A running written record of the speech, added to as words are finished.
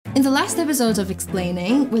In the last episode of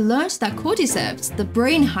Explaining, we learned that cordyceps, the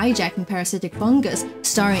brain-hijacking parasitic fungus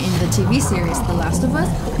starring in the TV series The Last of Us,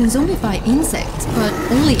 can zombify insects, but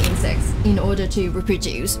only insects, in order to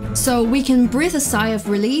reproduce. So we can breathe a sigh of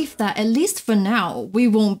relief that at least for now, we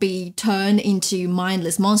won't be turned into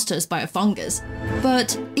mindless monsters by a fungus.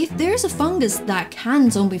 But if there's a fungus that can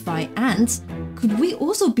zombify ants, could we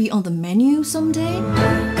also be on the menu someday?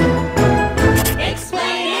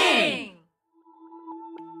 Explaining!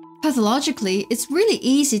 Pathologically, it's really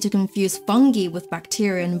easy to confuse fungi with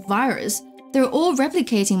bacteria and virus. They're all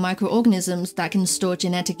replicating microorganisms that can store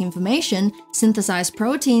genetic information, synthesize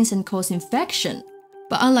proteins, and cause infection.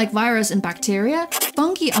 But unlike virus and bacteria,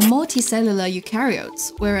 fungi are multicellular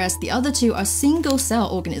eukaryotes, whereas the other two are single-cell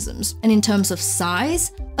organisms. And in terms of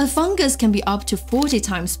size, a fungus can be up to 40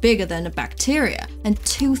 times bigger than a bacteria and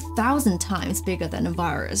 2,000 times bigger than a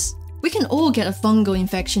virus. We can all get a fungal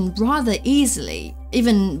infection rather easily,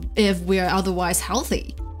 even if we are otherwise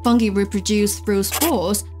healthy. Fungi reproduce through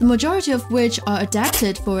spores, the majority of which are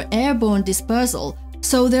adapted for airborne dispersal,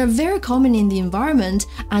 so they're very common in the environment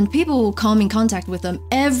and people will come in contact with them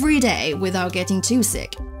every day without getting too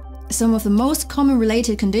sick. Some of the most common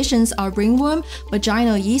related conditions are ringworm,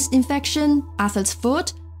 vaginal yeast infection, athlete's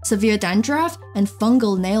foot, severe dandruff, and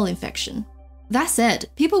fungal nail infection. That said,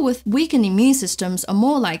 people with weakened immune systems are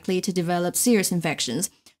more likely to develop serious infections,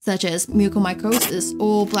 such as mucormycosis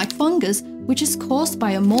or black fungus, which is caused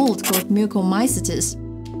by a mold called mucormycetes.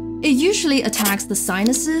 It usually attacks the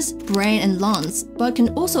sinuses, brain, and lungs, but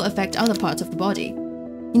can also affect other parts of the body.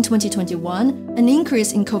 In 2021, an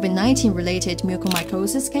increase in COVID-19 related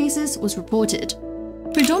mucormycosis cases was reported,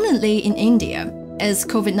 predominantly in India, as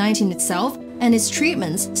COVID-19 itself and its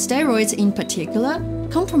treatments, steroids in particular,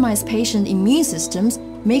 compromise patient immune systems,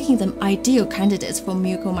 making them ideal candidates for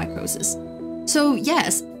mucormycosis. So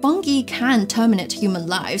yes, fungi can terminate human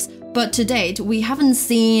lives, but to date, we haven't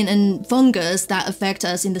seen a fungus that affects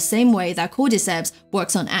us in the same way that cordyceps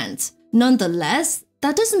works on ants. Nonetheless,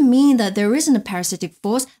 that doesn't mean that there isn't a parasitic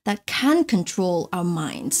force that can control our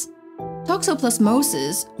minds.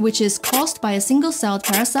 Toxoplasmosis, which is caused by a single-celled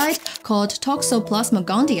parasite called Toxoplasma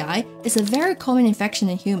gondii, is a very common infection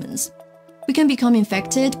in humans. We can become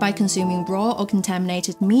infected by consuming raw or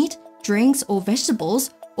contaminated meat, drinks, or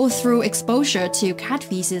vegetables, or through exposure to cat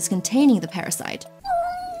feces containing the parasite.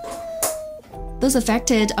 Those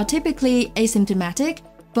affected are typically asymptomatic,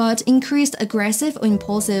 but increased aggressive or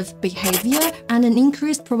impulsive behavior and an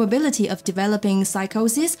increased probability of developing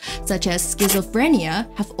psychosis, such as schizophrenia,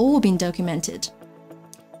 have all been documented.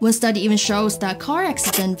 One study even shows that car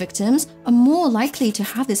accident victims are more likely to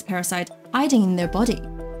have this parasite hiding in their body.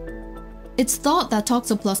 It's thought that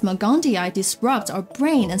Toxoplasma gondii disrupts our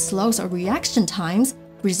brain and slows our reaction times,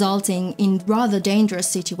 resulting in rather dangerous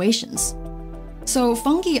situations. So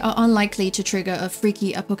fungi are unlikely to trigger a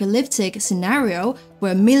freaky apocalyptic scenario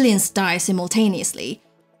where millions die simultaneously,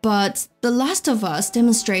 but The Last of Us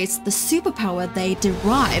demonstrates the superpower they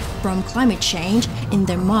derive from climate change in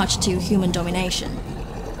their march to human domination.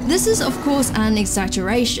 This is of course an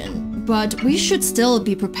exaggeration, but we should still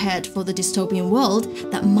be prepared for the dystopian world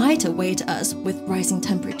that might await us with rising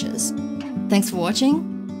temperatures. Thanks for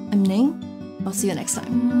watching. I'm Ning. I'll see you next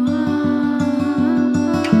time.